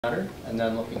And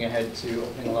then looking ahead to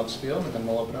opening Love's Field, and then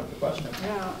we'll open up for questions.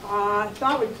 Yeah, I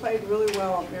thought we played really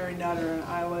well at Mary Nutter, and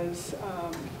I was,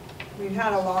 we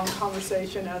had a long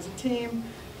conversation as a team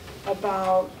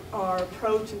about our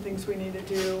approach and things we need to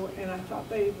do, and I thought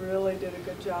they really did a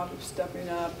good job of stepping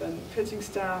up, and the pitching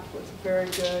staff was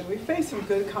very good. We faced some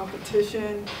good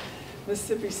competition.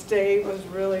 Mississippi State was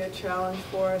really a challenge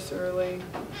for us early,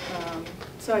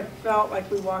 so I felt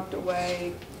like we walked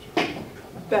away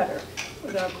better,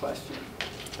 without question.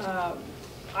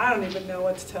 I don't even know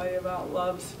what to tell you about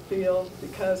Love's Field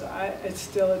because it's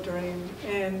still a dream,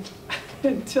 and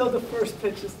until the first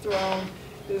pitch is thrown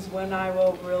is when I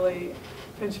will really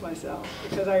pinch myself,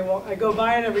 because I go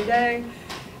by it every day.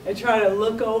 I try to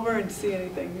look over and see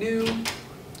anything new.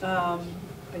 I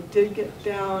did get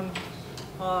down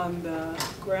on the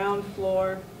ground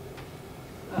floor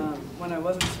when I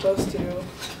wasn't supposed to,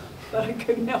 but I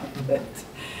couldn't help it.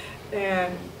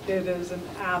 And it is an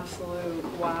absolute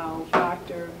wow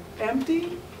factor.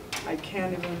 Empty, I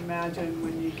can't even imagine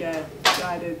when you get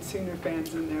excited Sooner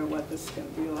fans in there what this is going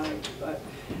to be like. But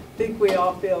I think we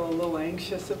all feel a little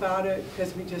anxious about it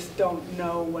because we just don't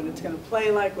know what it's going to play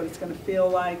like, what it's going to feel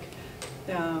like.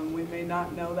 We may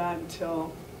not know that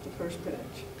until the first pitch.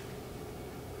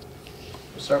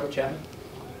 We'll start with Chad.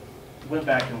 Went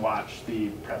back and watched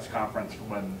the press conference from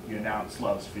when you announced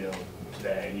Love's Field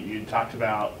today. You talked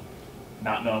about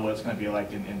not knowing what it's going to be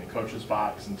like in the coach's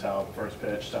box until first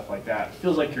pitch, stuff like that. It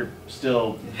feels like you're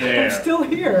still there. I'm still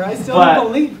here. I still don't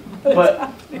believe what's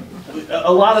happening.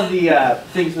 A lot of the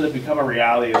things that have become a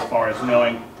reality as far as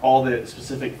knowing all the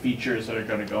specific features that are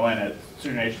going to go in it,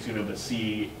 Sooner Nation's going to be able to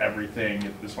see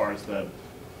everything as far as the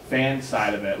fan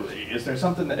side of it. Is there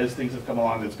something that, as things have come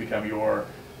along, that's become your,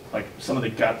 like, some of the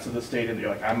guts of the stadium that you're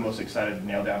like, I'm most excited to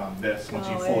nail down on this once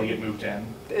you fully get moved in?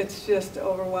 It's just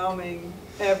overwhelming.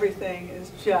 Everything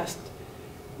is just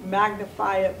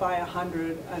magnify it by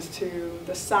 100 as to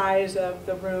the size of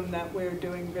the room that we're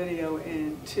doing video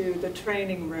in, to the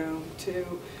training room, to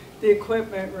the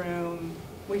equipment room.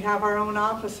 We have our own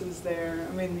offices there.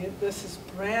 I mean, this is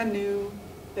brand new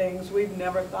things we've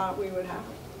never thought we would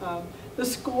have. The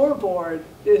scoreboard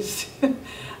is,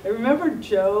 I remember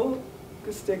Joe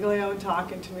Castiglione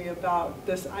talking to me about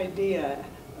this idea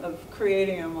of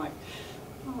creating. I'm like,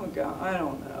 oh God, I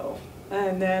don't know.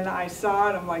 And then I saw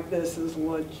it, I'm like, this is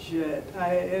legit.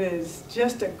 It is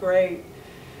just a great,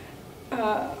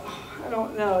 I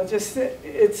don't know,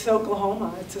 it's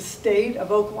Oklahoma. It's a state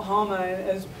of Oklahoma,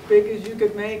 as big as you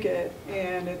could make it.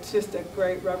 And it's just a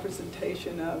great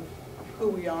representation of who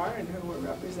we are and who we're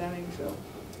representing. So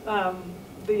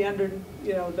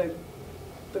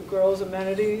the girls'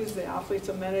 amenities, the athletes'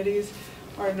 amenities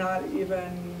are not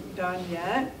even done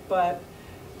yet, but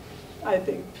I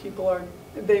think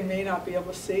they may not be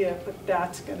able to see it, but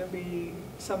that's going to be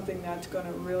something that's going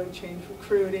to really change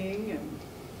recruiting. And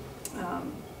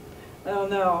I don't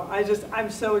know, I'm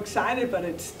so excited, but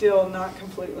it's still not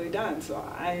completely done, so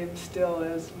I am still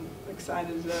as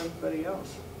excited as everybody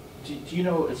else. Do you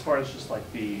know, as far as just like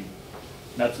the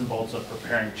nuts and bolts of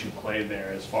preparing to play there,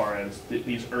 as far as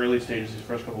these early stages, these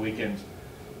first couple weekends,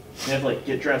 you have to like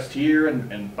get dressed here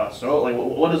and bust out? Like,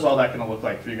 what is all that going to look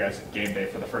like for you guys at game day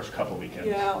for the first couple weekends?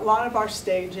 Yeah, a lot of our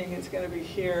staging is going to be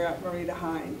here at Marita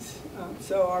Hines.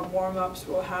 So our warm-ups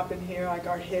will happen here, like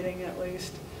our hitting at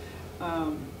least.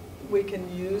 We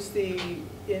can use the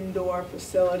indoor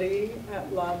facility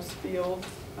at Love's Field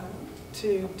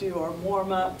to do our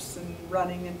warm-ups and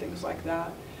running and things like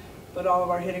that. But all of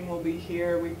our hitting will be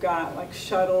here. We've got like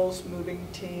shuttles moving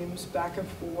teams back and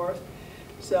forth.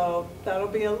 So that'll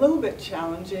be a little bit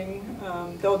challenging.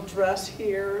 They'll dress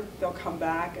here, they'll come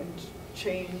back and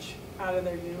change out of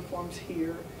their uniforms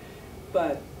here.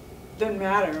 But it doesn't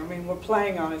matter. I mean, we're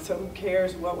playing on it, so who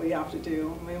cares what we have to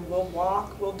do? I mean, we'll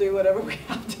walk, we'll do whatever we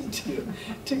have to do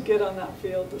to get on that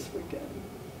field this weekend.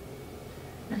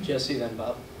 Jesse, then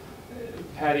Bob.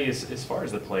 Patty, as far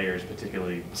as the players,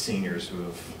 particularly seniors who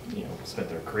have spent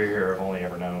their career here, have only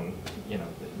ever known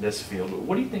this field,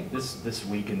 what do you think this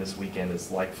week and this weekend is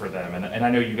like for them? And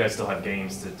I know you guys still have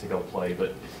games to go play,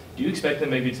 but do you expect them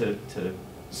maybe to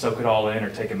soak it all in or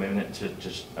take a minute to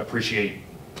just appreciate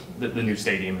the new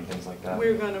stadium and things like that?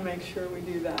 We're going to make sure we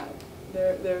do that.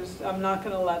 I'm not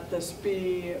going to let this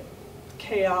be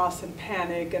chaos and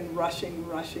panic and rushing.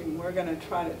 We're going to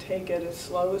try to take it as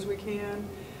slow as we can,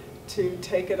 to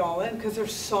take it all in, because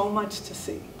there's so much to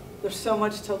see. There's so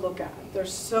much to look at.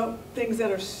 There's so things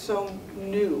that are so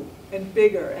new and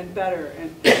bigger and better,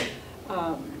 and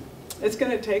it's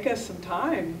going to take us some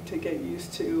time to get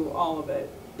used to all of it.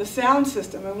 the sound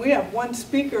system, and we have one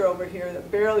speaker over here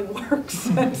that barely works.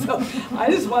 And so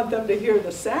I just want them to hear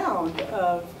the sound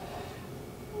of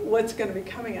what's going to be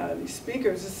coming out of these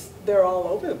speakers. They're all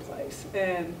over the place.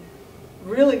 And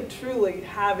really, truly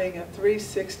having a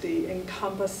 360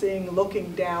 encompassing,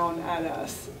 looking down at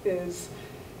us it's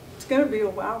going to be a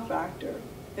wow factor.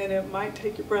 And it might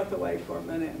take your breath away for a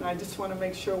minute. And I just want to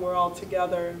make sure we're all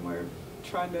together and we're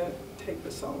trying to take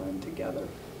this all in together.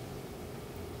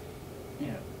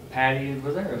 Yeah. Patty,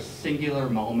 was there a singular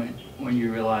moment when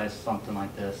you realized something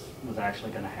like this was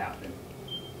actually going to happen?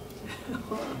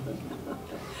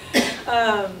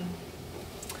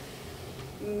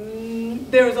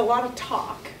 There was a lot of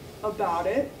talk about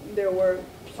it. There were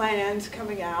plans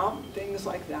coming out, things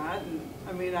like that. And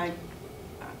I mean,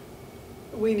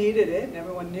 we needed it, and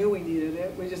everyone knew we needed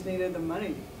it. We just needed the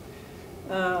money.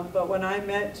 But when I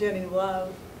met Jenny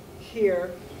Love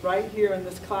here, right here in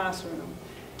this classroom,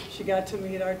 she got to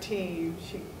meet our team.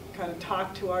 She kind of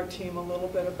talked to our team a little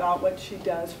bit about what she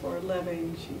does for a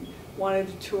living. She wanted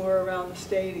to tour around the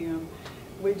stadium.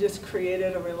 We just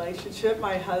created a relationship.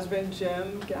 My husband,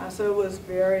 Jim Gasso, was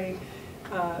very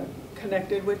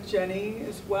connected with Jenny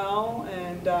as well,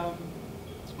 and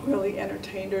really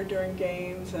entertained her during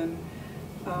games. And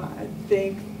I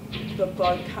think the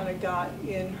bug kind of got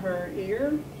in her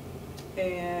ear,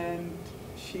 and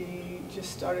she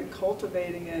just started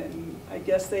cultivating it. And I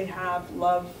guess they have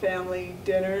Love family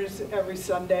dinners every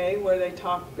Sunday where they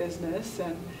talk business,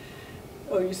 and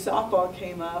OU softball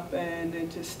came up, and it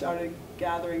just started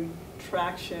gathering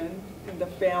traction, and the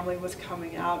family was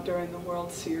coming out during the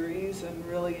World Series and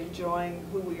really enjoying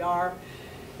who we are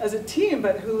as a team,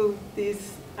 but who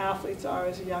these athletes are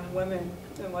as young women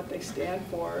and what they stand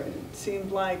for. And it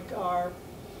seemed like our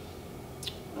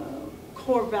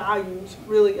core values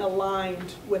really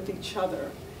aligned with each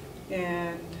other,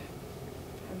 and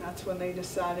that's when they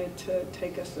decided to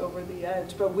take us over the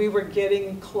edge. But we were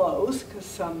getting close because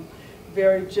some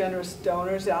very generous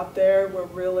donors out there were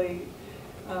really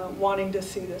wanting to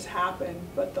see this happen,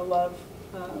 but the Love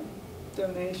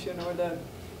donation, or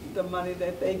the money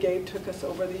that they gave, took us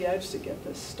over the edge to get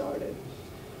this started.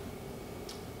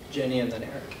 Jenny and then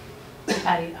Eric.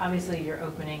 Patty, obviously you're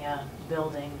opening a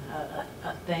building,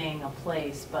 a thing, a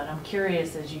place, but I'm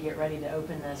curious, as you get ready to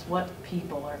open this, what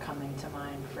people are coming to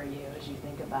mind for you as you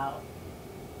think about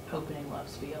opening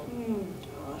Love's Field?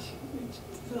 Gosh.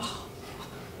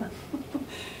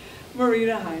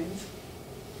 Marina Hines.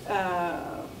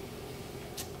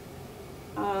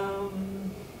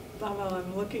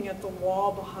 I'm looking at the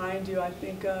wall behind you. I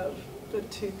think of the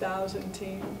 2000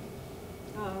 team.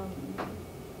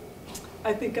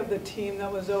 I think of the team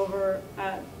that was over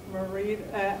at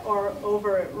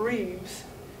over at Reeves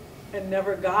and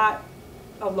never got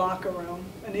a locker room.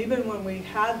 And even when we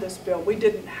had this built, we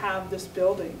didn't have this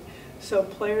building. So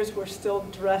players were still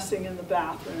dressing in the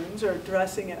bathrooms or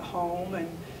dressing at home and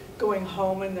going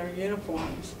home in their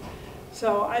uniforms.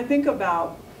 So I think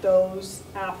about those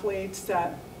athletes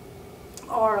that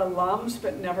are alums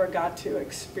but never got to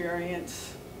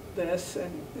experience this.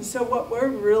 And so what we're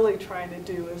really trying to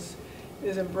do is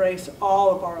embrace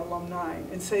all of our alumni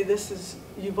and say, this is,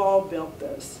 you've all built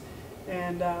this.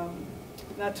 And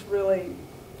that's really,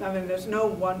 I mean, there's no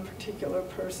one particular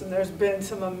person. There's been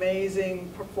some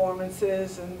amazing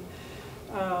performances, and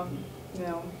you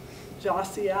know,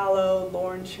 Jossie Allo,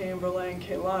 Lauren Chamberlain,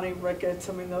 Kaylani Ricketts.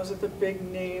 I mean, those are the big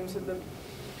names of the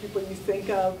people you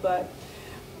think of, but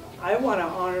I want to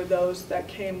honor those that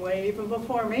came way even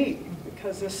before me,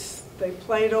 because they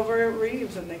played over at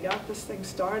Reeves and they got this thing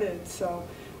started. So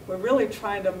we're really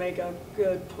trying to make a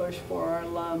good push for our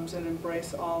alums and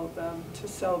embrace all of them to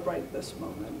celebrate this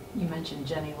moment. You mentioned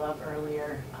Jenny Love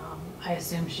earlier. I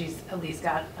assume she's at least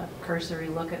got a cursory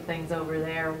look at things over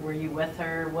there. Were you with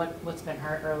her? What's been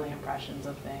her early impressions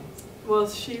of things? Well,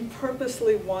 she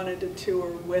purposely wanted to tour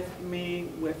with me,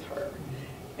 with her.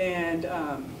 And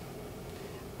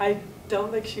I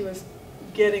don't think she was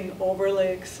getting overly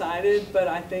excited, but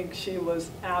I think she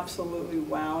was absolutely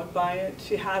wowed by it.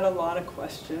 She had a lot of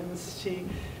questions. She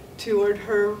toured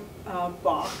her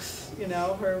box, you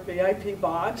know, her VIP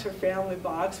box, her family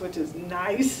box, which is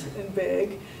nice and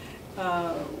big.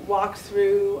 Walked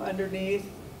through underneath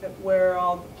where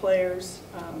all the players,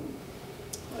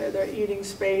 where their eating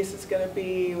space is going to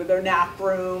be, with their nap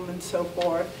room and so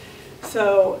forth.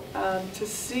 So to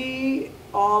see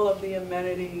all of the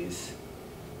amenities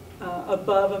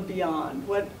above and beyond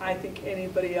what I think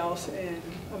anybody else in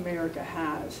America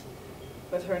has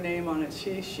with her name on it,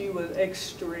 she was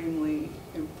extremely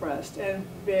impressed and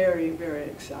very, very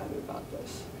excited about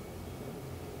this.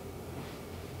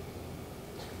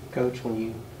 Coach,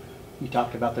 when you You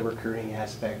talked about the recruiting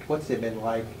aspect. What's it been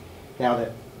like now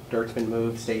that dirt's been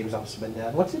moved, stadium's also been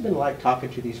done? What's it been like talking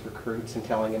to these recruits and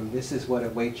telling them this is what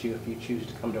awaits you if you choose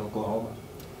to come to Oklahoma?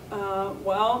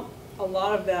 Well, a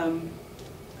lot of them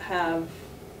have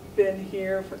been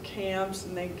here for camps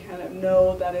and they kind of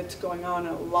know that it's going on.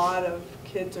 A lot of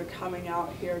kids are coming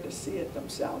out here to see it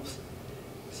themselves.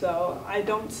 So I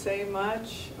don't say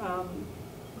much.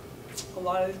 A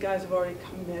lot of these guys have already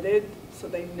committed, so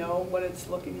they know what it's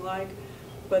looking like,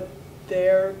 but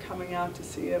they're coming out to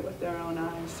see it with their own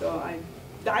eyes. So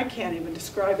I can't even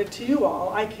describe it to you all.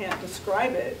 I can't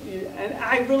describe it. And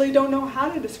I really don't know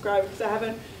how to describe it because I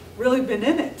haven't really been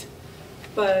in it.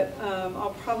 But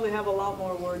I'll probably have a lot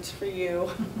more words for you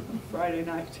Friday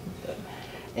night.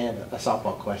 And a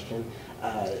softball question.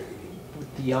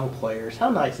 With the young players, how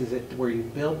nice is it where you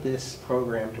build this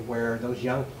program to where those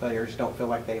young players don't feel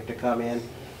like they have to come in,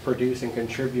 produce, and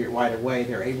contribute right away?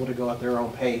 They're able to go at their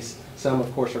own pace. Some,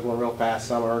 of course, are going real fast.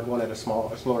 Some are going at a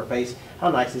slower pace.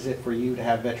 How nice is it for you to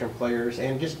have veteran players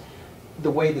and just the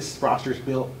way this roster is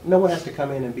built? No one has to come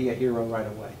in and be a hero right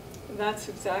away. That's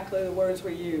exactly the words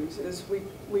we use, is we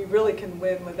really can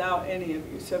win without any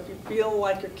of you. So if you feel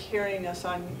like you're carrying us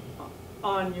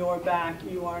on your back,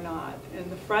 you are not. And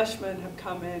the freshmen have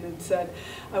come in and said,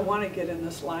 I want to get in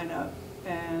this lineup.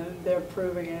 And they're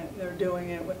proving it. They're doing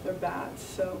it with their bats.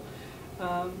 So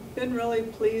been really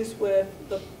pleased with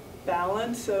the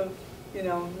balance of, you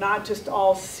know, not just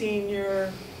all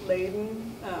senior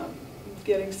laden,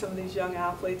 getting some of these young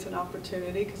athletes an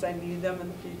opportunity because I need them in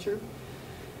the future.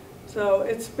 So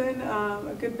it's been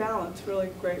a good balance, really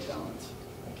great balance.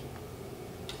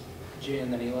 Jay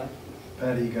and then Eli.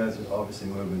 Patty, you guys are obviously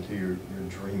moving to your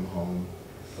dream home,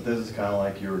 but this is kind of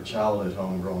like your childhood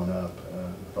home growing up,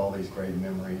 with all these great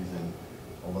memories and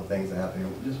all the things that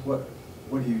happen. Just what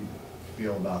do you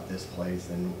feel about this place,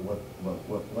 and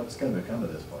what's going to become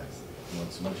of this place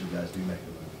once you guys do make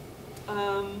the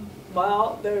move?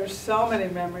 Well, there's so many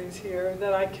memories here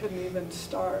that I couldn't even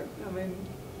start. I mean,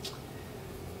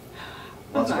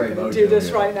 I'm not going to do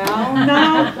this right now.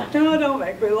 No, don't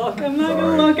make me look. I'm not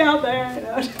going to look out there.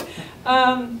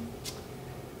 No.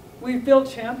 We've built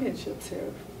championships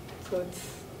here, so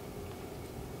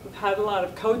we've had a lot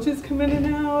of coaches come in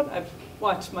and out. I've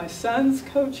watched my sons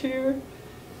coach here.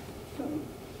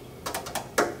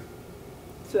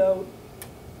 So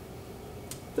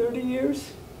 30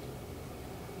 years.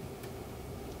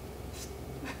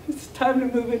 It's time to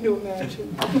move into a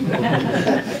mansion.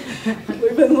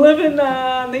 We've been living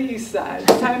on the east side.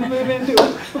 It's time to move into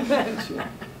a mansion.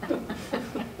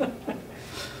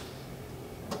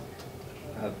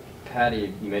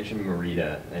 Patty, you mentioned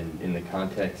Merida, and in the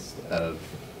context of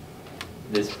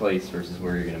this place versus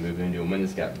where you're going to move into and when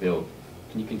this got built,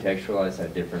 can you contextualize how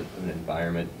different of an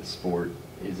environment the sport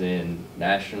is in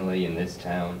nationally in this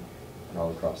town and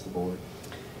all across the board?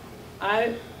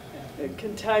 I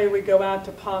can tell you, we go out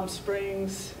to Palm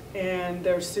Springs and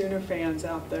there's Sooner fans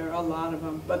out there, a lot of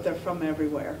them, but they're from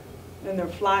everywhere and they're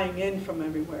flying in from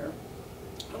everywhere.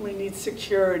 And we need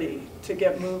security to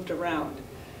get moved around.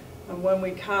 And when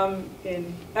we come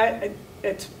in,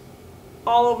 it's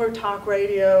all over talk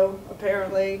radio,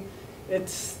 apparently.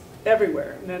 It's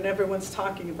everywhere, and then everyone's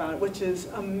talking about it, which is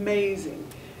amazing.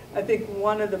 I think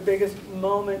one of the biggest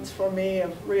moments for me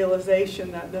of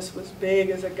realization that this was big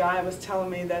is a guy was telling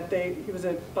me that he was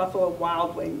at Buffalo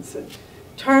Wild Wings and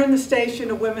turned the station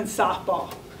to women's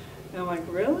softball. And I'm like,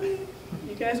 really?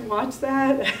 You guys watch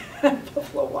that?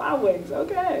 Buffalo Wild Wings,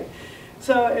 okay.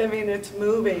 So, I mean, it's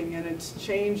moving and it's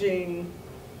changing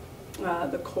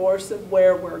the course of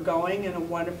where we're going in a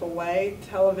wonderful way.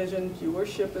 Television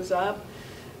viewership is up.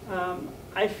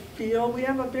 I feel we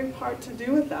have a big part to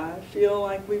do with that. I feel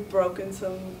like we've broken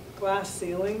some glass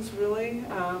ceilings, really,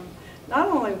 not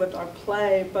only with our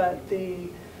play, but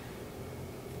the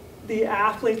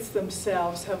athletes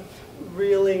themselves have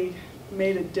really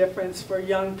made a difference for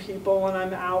young people. When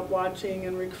I'm out watching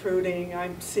and recruiting,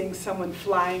 I'm seeing someone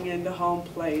flying into home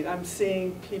plate. I'm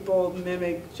seeing people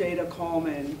mimic Jada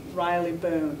Coleman, Riley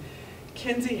Boone.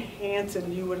 Kinsey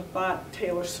Hansen, you would have thought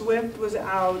Taylor Swift was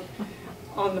out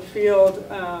on the field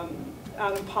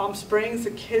out in Palm Springs.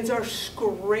 The kids are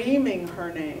screaming her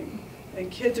name.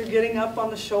 And kids are getting up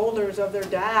on the shoulders of their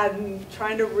dad and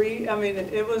trying to I mean,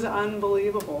 it was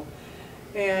unbelievable.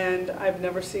 And I've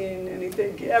never seen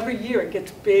anything. Every year it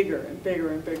gets bigger and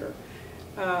bigger and bigger.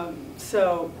 But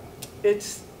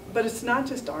it's not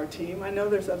just our team. I know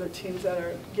there's other teams that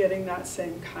are getting that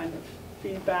same kind of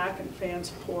feedback and fan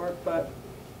support, but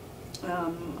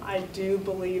I do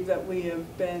believe that we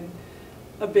have been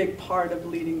a big part of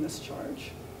leading this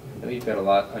charge. I know you've got a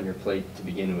lot on your plate to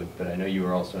begin with, but I know you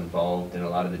were also involved in a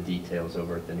lot of the details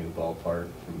over at the new ballpark,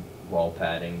 from wall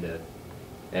padding to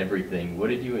everything. What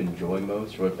did you enjoy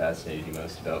most, or what fascinated you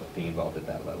most about being involved at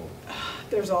that level?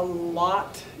 There's a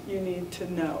lot you need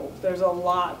to know. There's a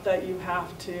lot that you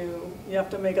have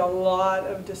to make a lot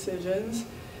of decisions,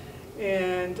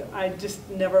 and I just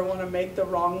never want to make the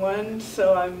wrong one,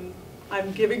 so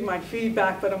I'm giving my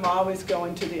feedback, but I'm always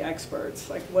going to the experts.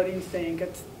 Like, what do you think?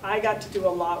 I got to do a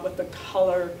lot with the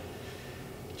color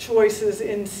choices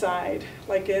inside,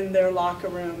 like in their locker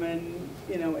room and,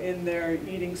 you know, in their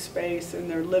eating space, in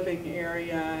their living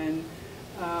area, and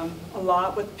a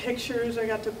lot with pictures. I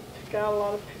got to pick out a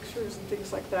lot of pictures and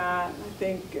things like that. I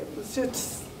think it was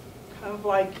just kind of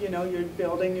like, you know, you're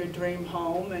building your dream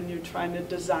home and you're trying to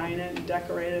design it and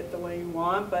decorate it the way you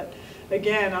want. But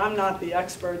again, I'm not the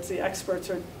experts. The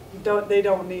experts they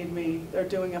don't need me. They're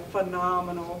doing a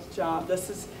phenomenal job.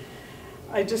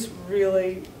 I just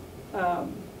really,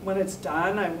 when it's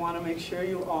done, I want to make sure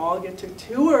you all get to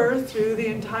tour through the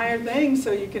entire thing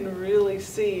so you can really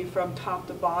see from top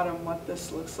to bottom what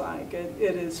this looks like. It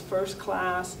is first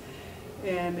class,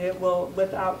 and it will,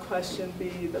 without question, be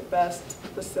the best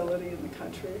facility in the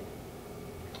country.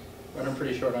 Running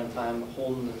pretty short on time.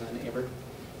 Holden and then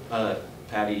Aber.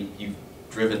 Patty, you've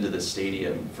driven to the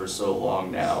stadium for so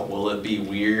long now. Will it be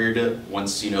weird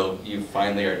once, you know, you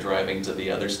finally are driving to the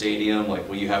other stadium? Like,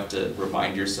 will you have to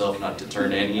remind yourself not to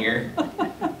turn in here?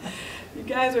 You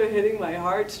guys are hitting my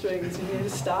heartstrings. You need to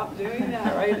stop doing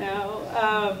that right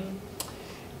now.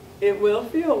 It will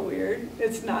feel weird.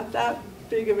 It's not that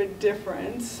big of a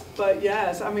difference, but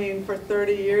yes, I mean, for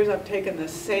 30 years I've taken the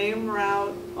same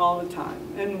route all the time,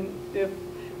 and if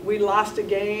we lost a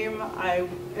game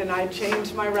and I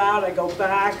changed my route, I go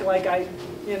back, like I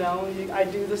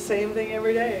do the same thing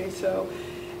every day. So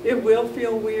it will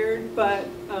feel weird, but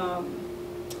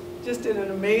just in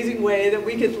an amazing way that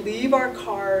we could leave our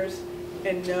cars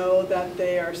and know that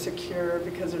they are secure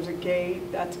because there's a gate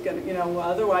that's gonna, you know,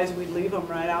 otherwise we'd leave them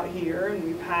right out here, and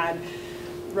we've had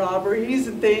robberies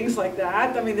and things like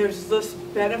that. I mean, there's just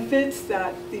benefits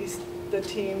that the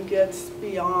team gets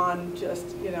beyond just,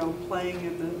 you know, playing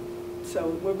in the, so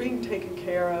we're being taken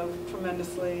care of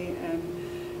tremendously, and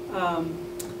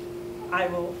I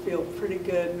will feel pretty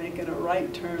good making a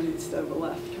right turn instead of a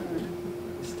left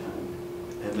turn this time.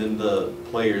 And then the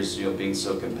players, you know, being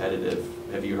so competitive,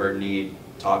 have you heard any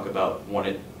talk about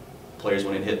players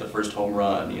wanting to hit the first home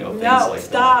run, you know, things like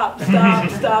that?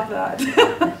 No, stop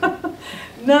that.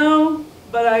 No,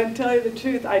 but I tell you the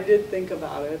truth, I did think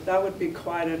about it. That would be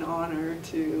quite an honor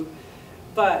to,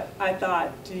 but I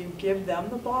thought, do you give them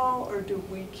the ball or do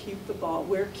we keep the ball?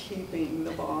 We're keeping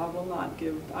the ball.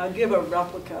 I'll give a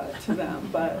replica to them,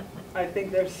 but I think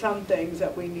there's some things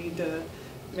that we need to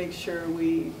make sure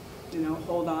we, you know,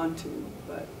 hold on to.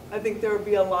 But I think there will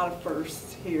be a lot of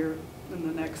firsts here in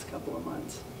the next couple of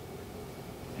months.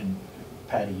 And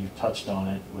Patty, you've touched on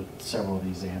it with several of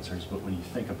these answers, but when you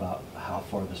think about how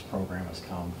far this program has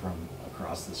come from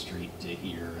across the street to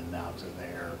here and now to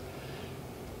there,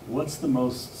 what's the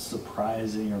most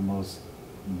surprising or most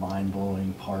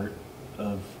mind-blowing part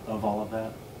of all of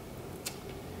that?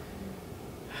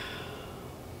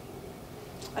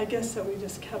 I guess that we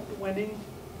just kept winning.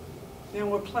 You know,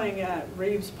 we're playing at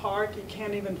Reeves Park. You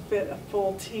can't even fit a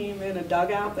full team in a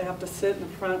dugout. They have to sit in the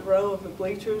front row of the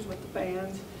bleachers with the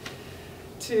fans.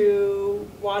 To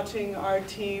watching our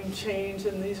team change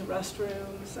in these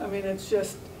restrooms. I mean, it's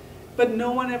just, but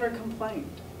no one ever complained.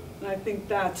 And I think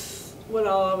that's what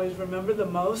I'll always remember the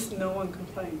most. No one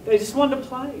complained. They just wanted to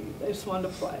play. They just wanted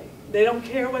to play. They don't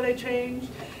care where they change.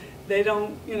 They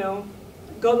don't, you know,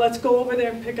 let's go over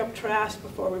there and pick up trash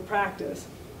before we practice.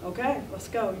 Okay, let's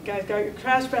go. You guys got your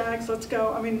trash bags, let's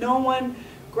go. I mean, no one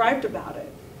griped about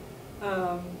it.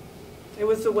 It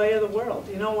was the way of the world.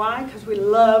 You know why? Because we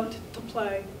loved to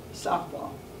play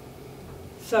softball.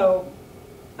 So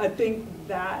I think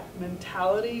that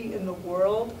mentality in the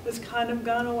world has kind of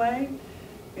gone away.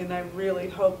 And I really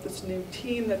hope this new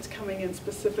team that's coming in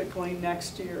specifically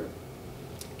next year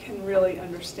can really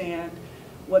understand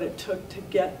what it took to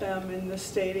get them in the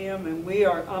stadium. And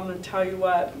I'm going to tell you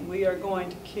what, we are going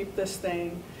to keep this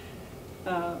thing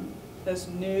as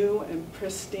new and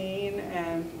pristine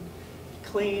and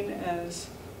clean as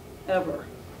ever.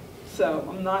 So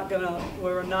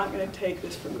we're not gonna take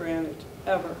this for granted,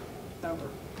 ever.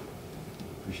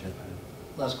 Appreciate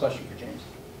that. Last question for James.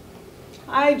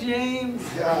 Hi, James.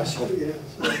 Gosh, yes.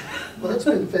 Well, it's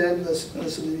been fabulous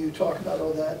listening to you talk about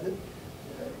all that.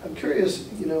 I'm curious,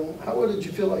 you know, how did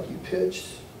you feel like you pitched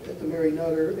at the Mary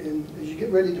Nutter, and as you get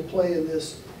ready to play in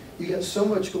this, you got so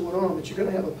much going on, but you're going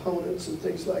to have opponents and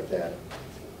things like that.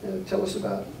 Tell us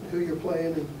about who you're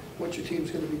playing and what your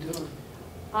team's going to be doing.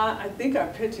 I think our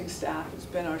pitching staff has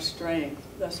been our strength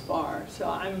thus far. So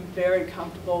I'm very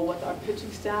comfortable with our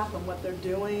pitching staff and what they're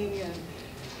doing and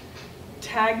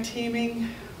tag teaming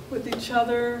with each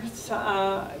other.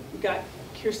 So, we got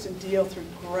Kirsten Deal through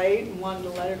great and wanted to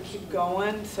let her keep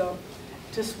going. So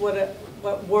just what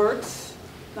works.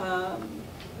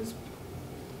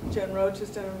 Jen Roach has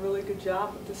done a really good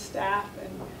job with the staff and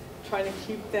trying to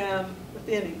keep them with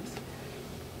innings.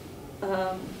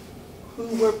 Who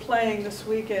we're playing this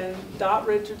weekend, Dot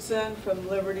Richardson from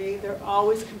Liberty. They're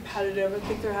always competitive. I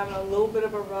think they're having a little bit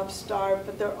of a rough start,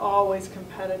 but they're always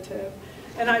competitive.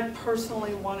 And I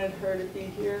personally wanted her to be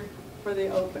here for the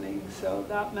opening, so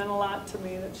that meant a lot to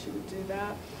me that she would do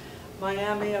that.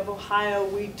 Miami of Ohio,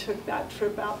 we took that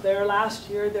trip out there last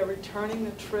year. They're returning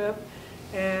the trip,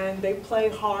 and they play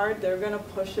hard. They're going to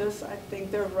push us. I think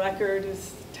their record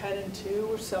is 10-2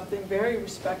 or something, very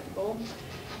respectable.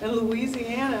 And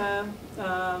Louisiana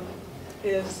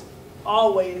is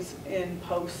always in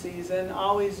postseason,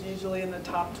 always usually in the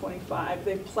top 25.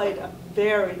 They played a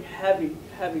very heavy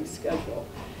schedule.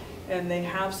 And they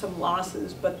have some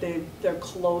losses, but they're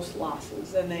close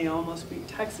losses. And they almost beat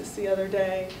Texas the other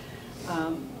day.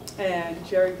 And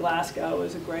Jerry Glasgow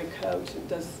is a great coach and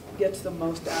gets the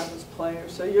most out of his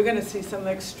players. So you're going to see some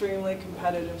extremely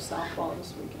competitive softball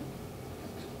this weekend.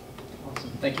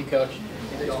 Awesome. Thank you, Coach.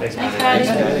 Thanks, Patty.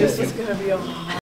 This is going to be a